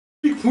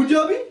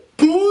Punjabi?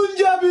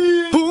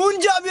 Punjabi!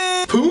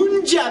 Punjabi!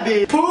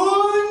 Punjabi!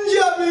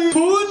 Punjabi!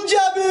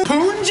 Punjabi!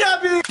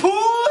 Punjabi!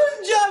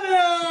 Punjabi!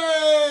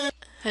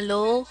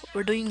 Hello,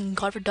 we're doing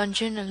Godward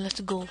Dungeon and let's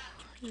go.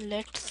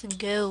 Let's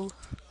go.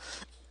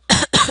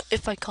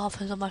 If I cough,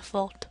 it's not my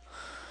fault.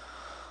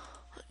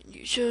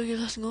 You sure?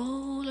 Let's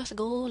go, let's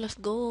go, let's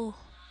go.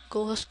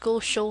 Let's go,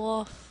 show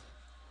off.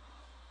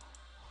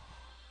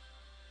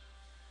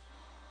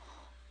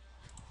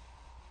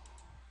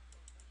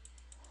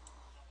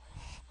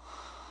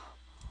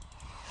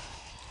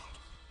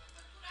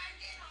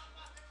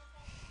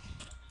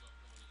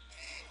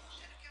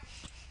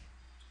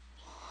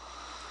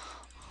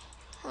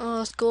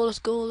 Let's go, let's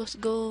go, let's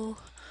go.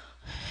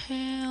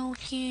 Hell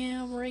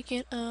yeah, break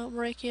it up,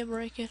 break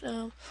it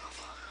up.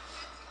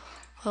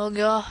 Oh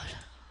god,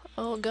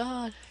 oh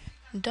god.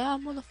 Die,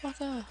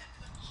 motherfucker.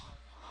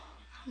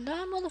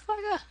 Die,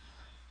 motherfucker.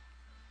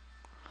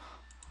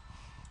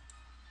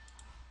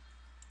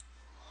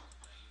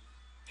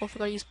 Oh, I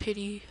forgot to use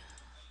pity.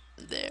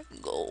 There,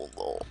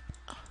 go.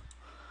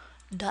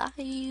 Die,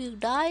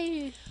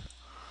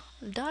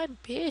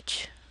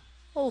 bitch.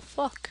 Oh,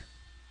 fuck.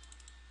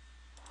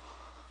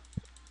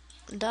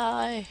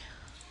 Die.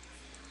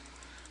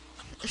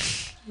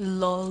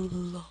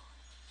 Lol.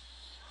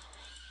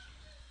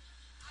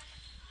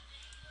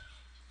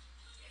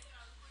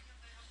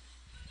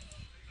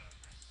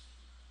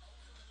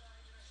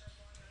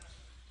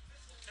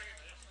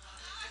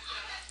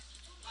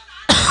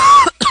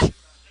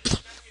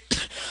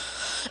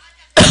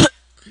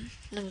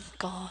 Oh,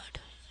 God.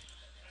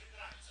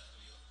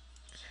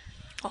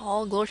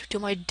 All glory to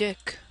my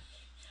dick.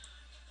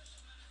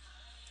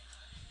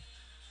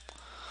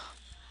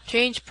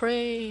 Change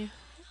prey.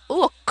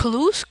 Ooh, a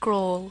clue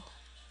scroll.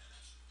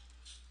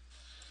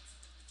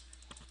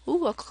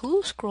 Ooh, a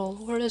clue scroll.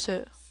 Where is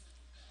it?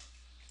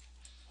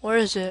 Where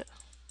is it?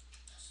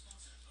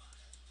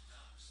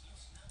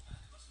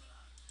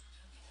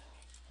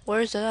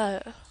 Where is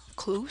that?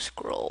 Clue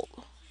scroll.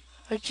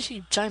 I just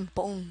see giant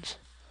bones.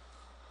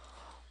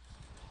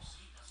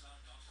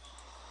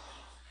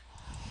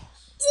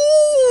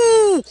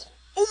 Ooh!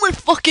 Oh my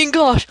fucking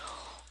gosh!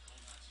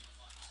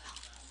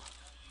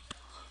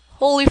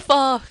 Holy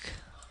fuck!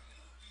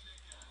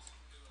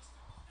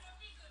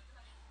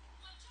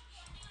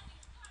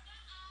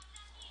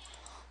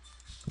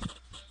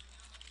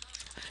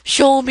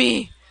 Show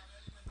me!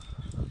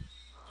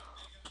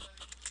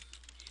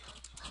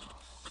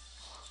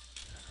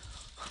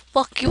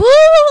 Fuck you!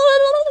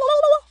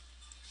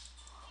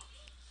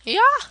 Yeah!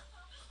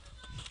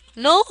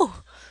 No!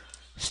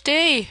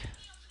 Stay!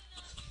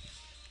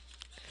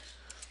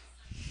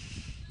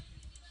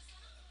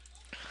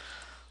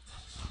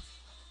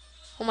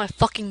 Oh my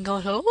fucking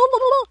god! How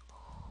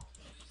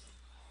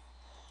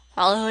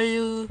are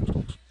you?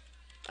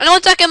 I know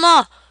 1 second,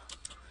 ma!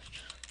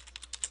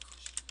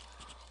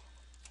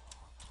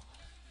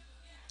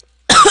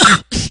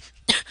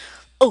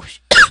 Oh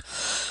shit.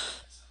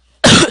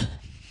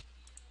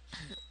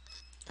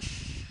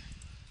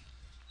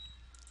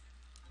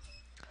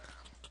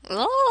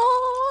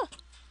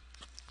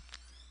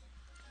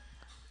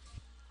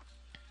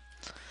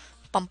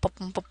 Bum, bum,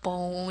 bum, bum,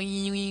 bum.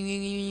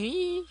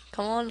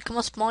 Come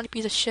on, spawn, you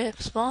piece of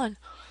shit, spawn.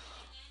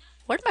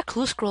 Where did my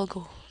clue scroll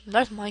go?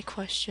 That's my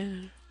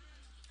question.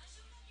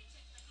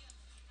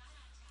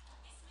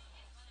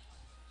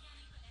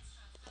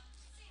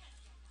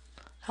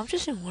 How much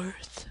is it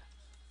worth?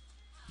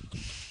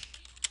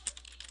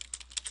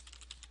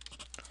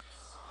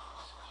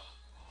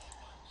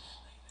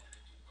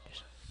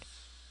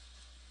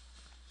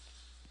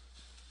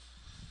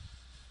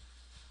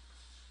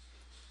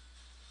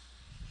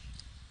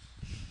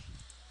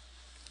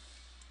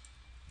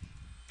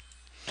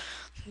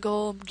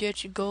 Go,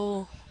 get you,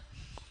 go.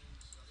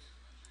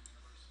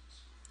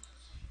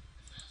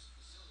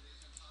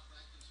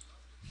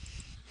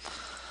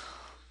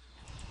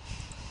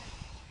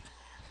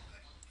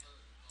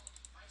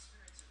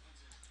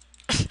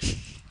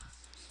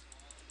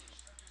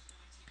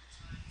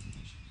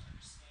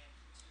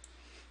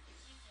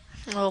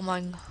 Oh my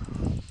god.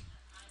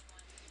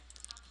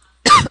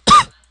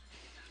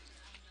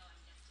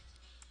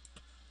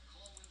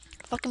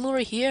 Fucking move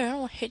right here, I don't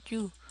wanna hit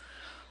you.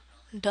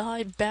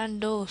 Die,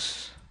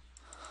 bandos.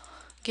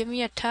 Give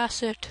me a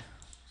tacit.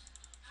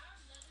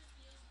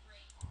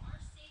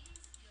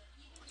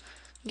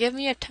 Give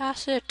me a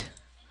tacit.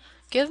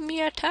 Give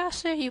me a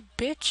tacit, you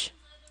bitch.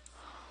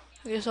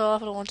 I guess I'll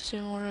have to want to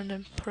see more and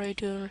then pray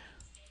to her.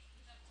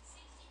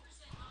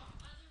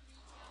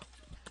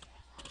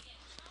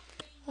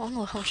 I don't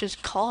know how much this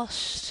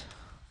costs.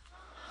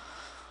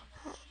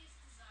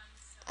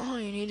 I don't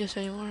even need this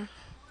anymore.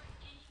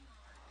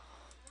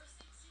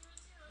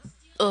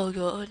 Oh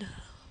god.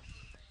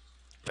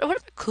 Bro, where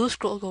did my clue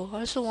scroll go?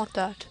 I still want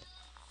that.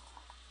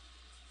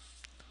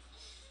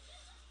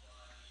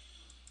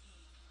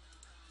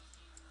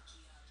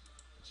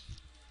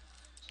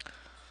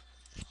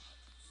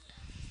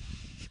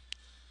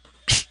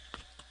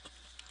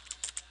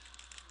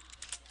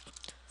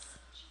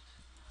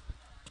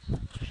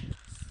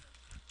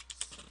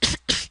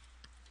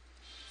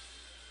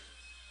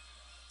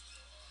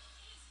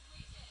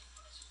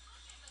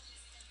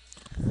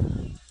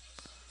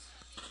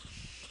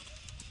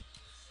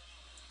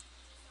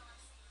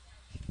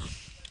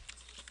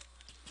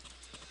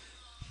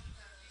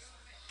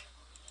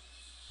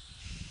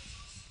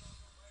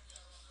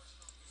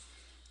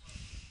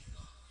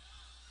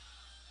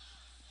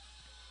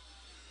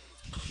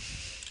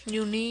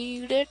 You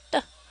need it.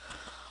 La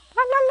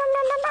la la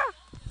la la la.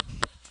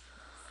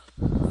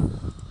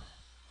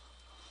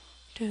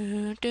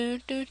 Do, do,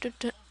 do, do,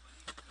 do.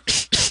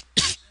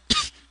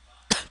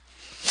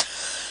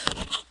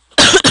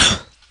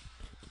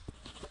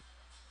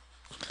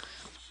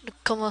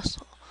 Come on,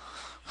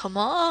 come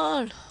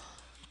on,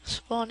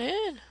 spawn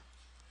in.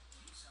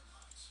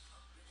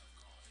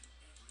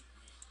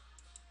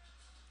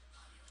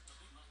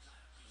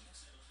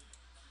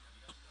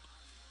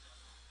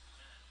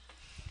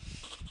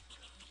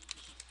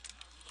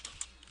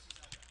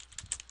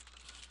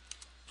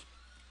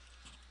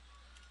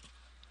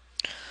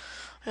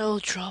 It'll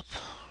drop.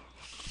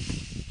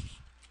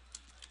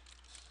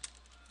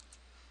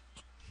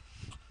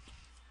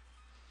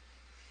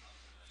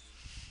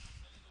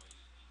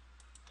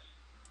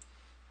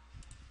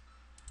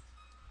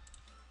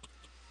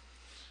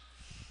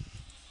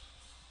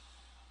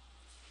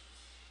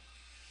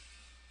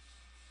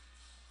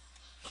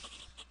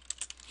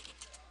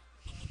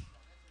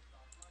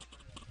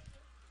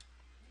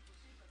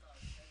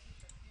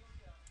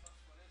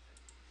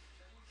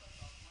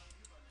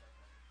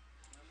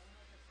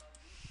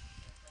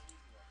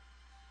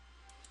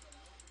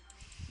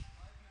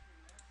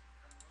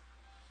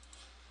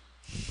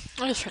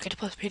 I just forget to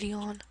put video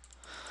on.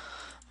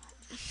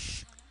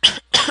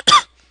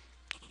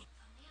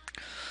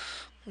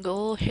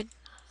 Go hit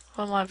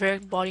on my very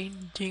body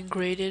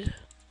degraded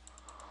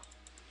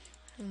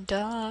and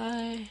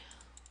die.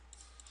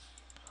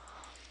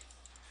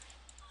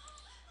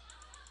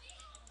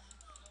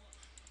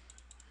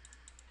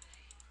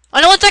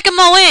 I know what's taking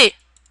my way.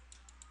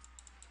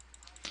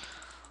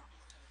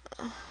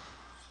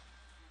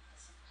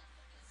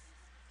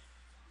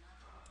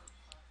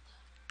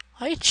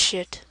 I ate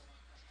shit.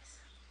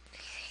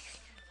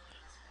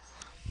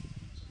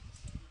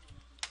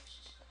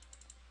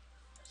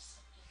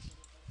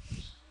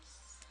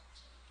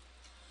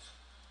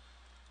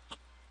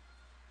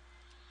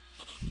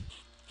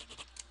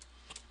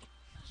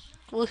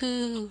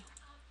 Woohoo!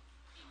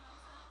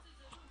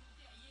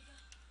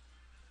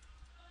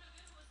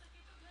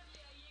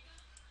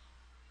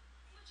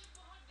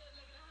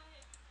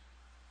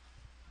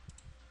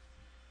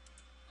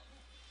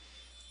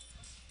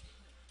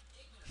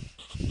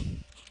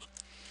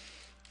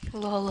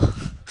 Lol.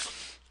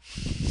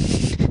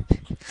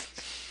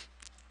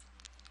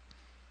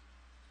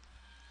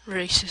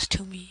 Racist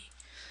to me.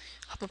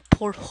 I'm a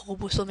poor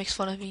hobo, still makes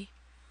fun of me.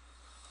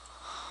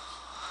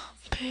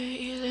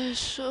 Pay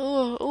this.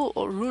 Oh,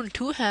 a rune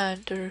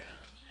two-hander.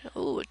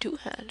 Oh, a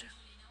two-hander.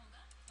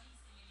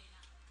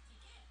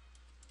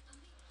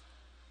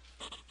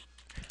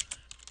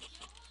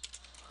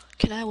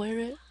 Can I wear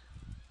it?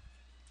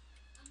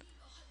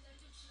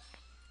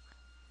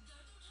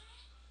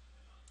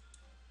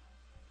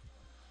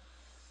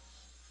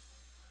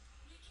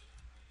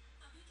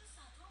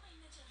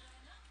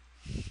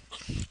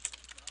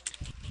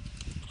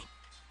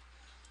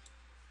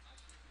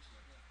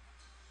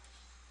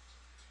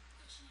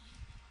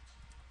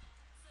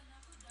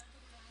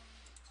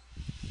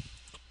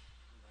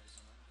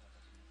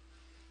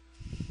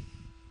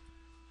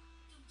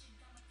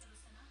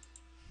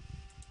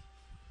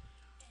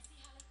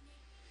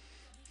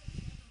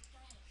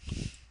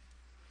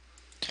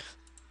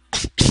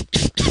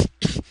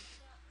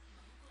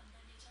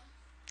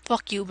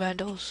 Fuck you,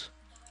 Bandos.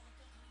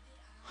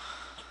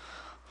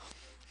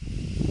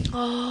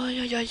 Oh,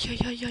 yeah.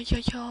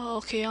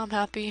 Okay, I'm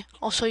happy.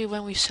 I'll show you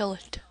when we sell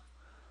it.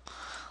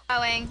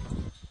 Going.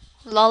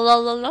 La la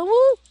la la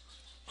woo!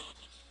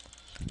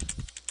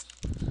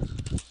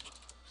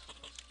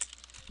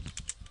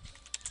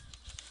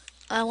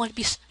 I want to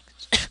be.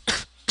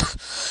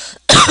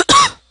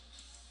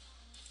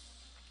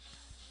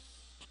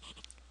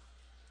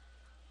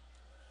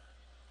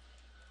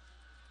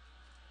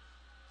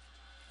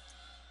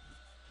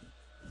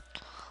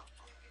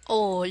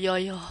 Oh,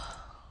 yeah.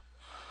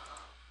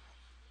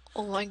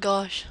 Oh my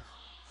gosh.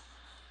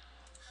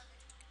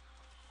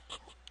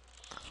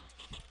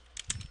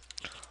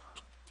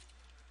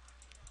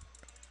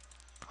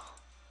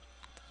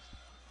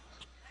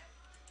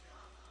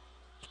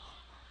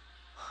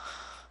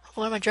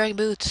 Where are my dragon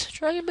boots?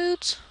 Dragon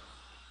boots?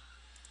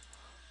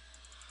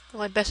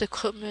 My best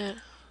equipment.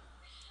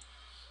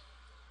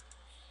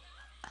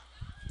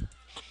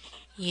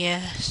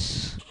 Yes.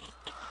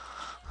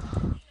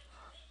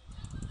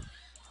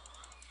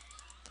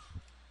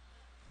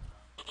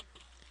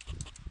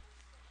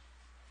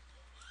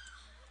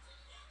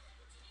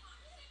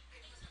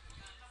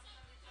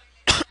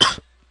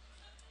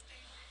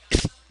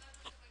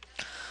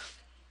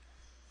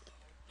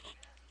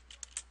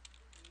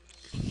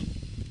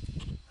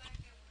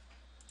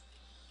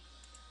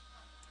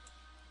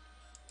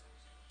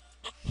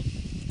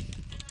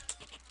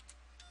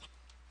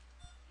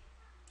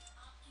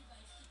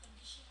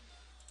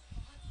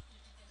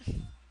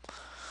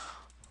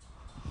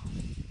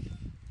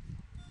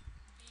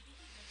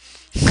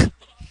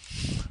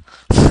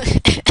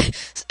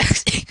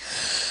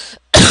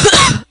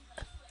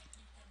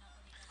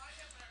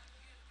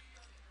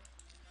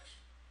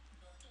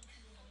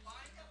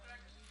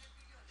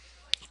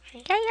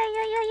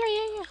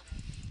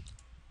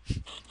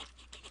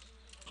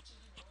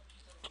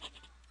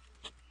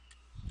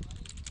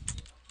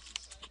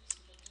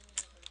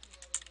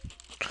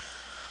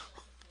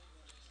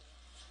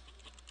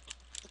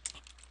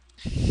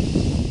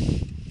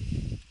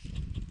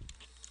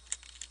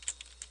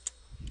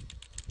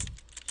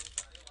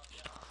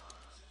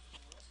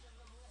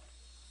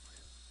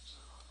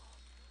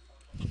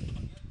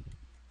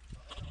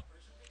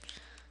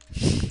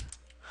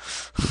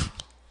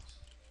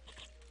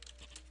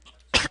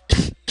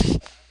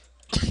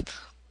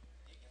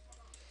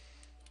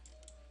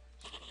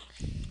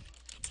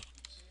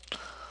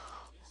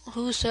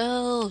 Who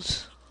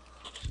sells?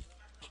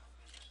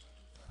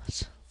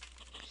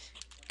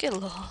 Get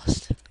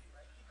lost.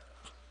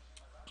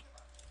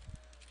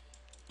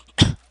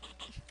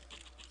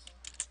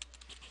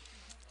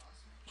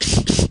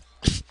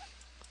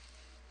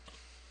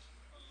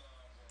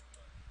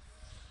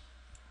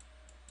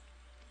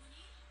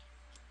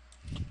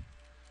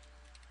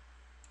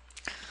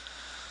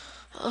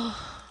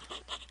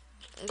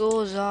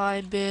 Goes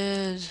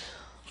biz.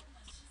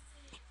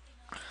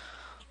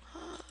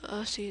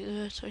 See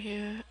this right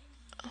here.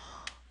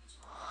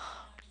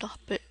 Stop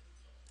it.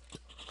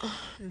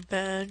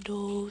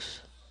 Bandos.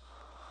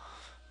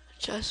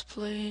 Chest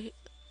plate.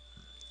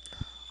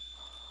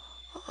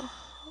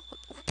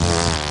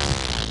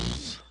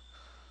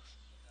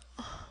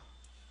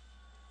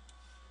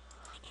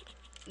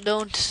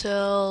 Don't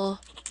sell.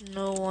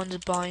 No one's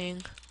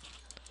buying.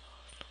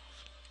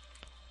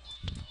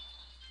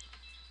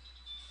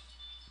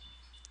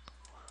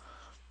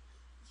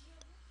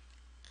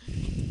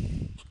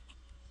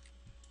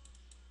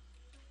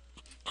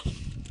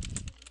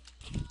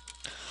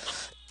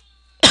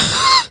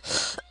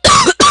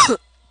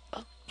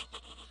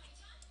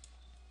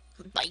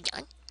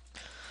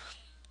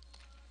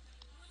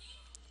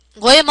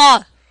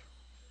 Guayma!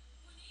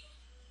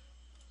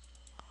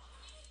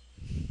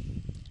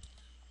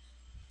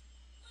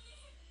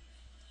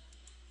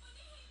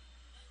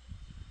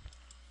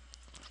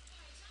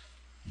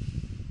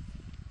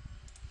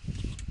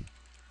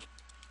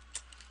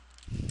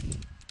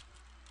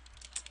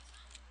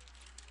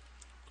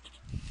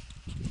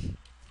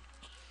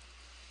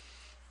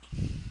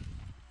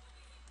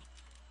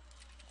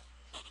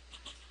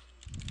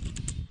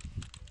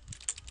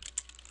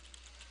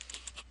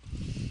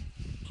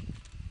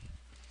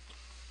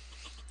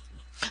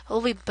 We'll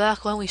be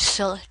back when we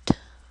sell it.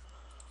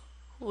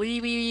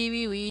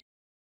 Wee.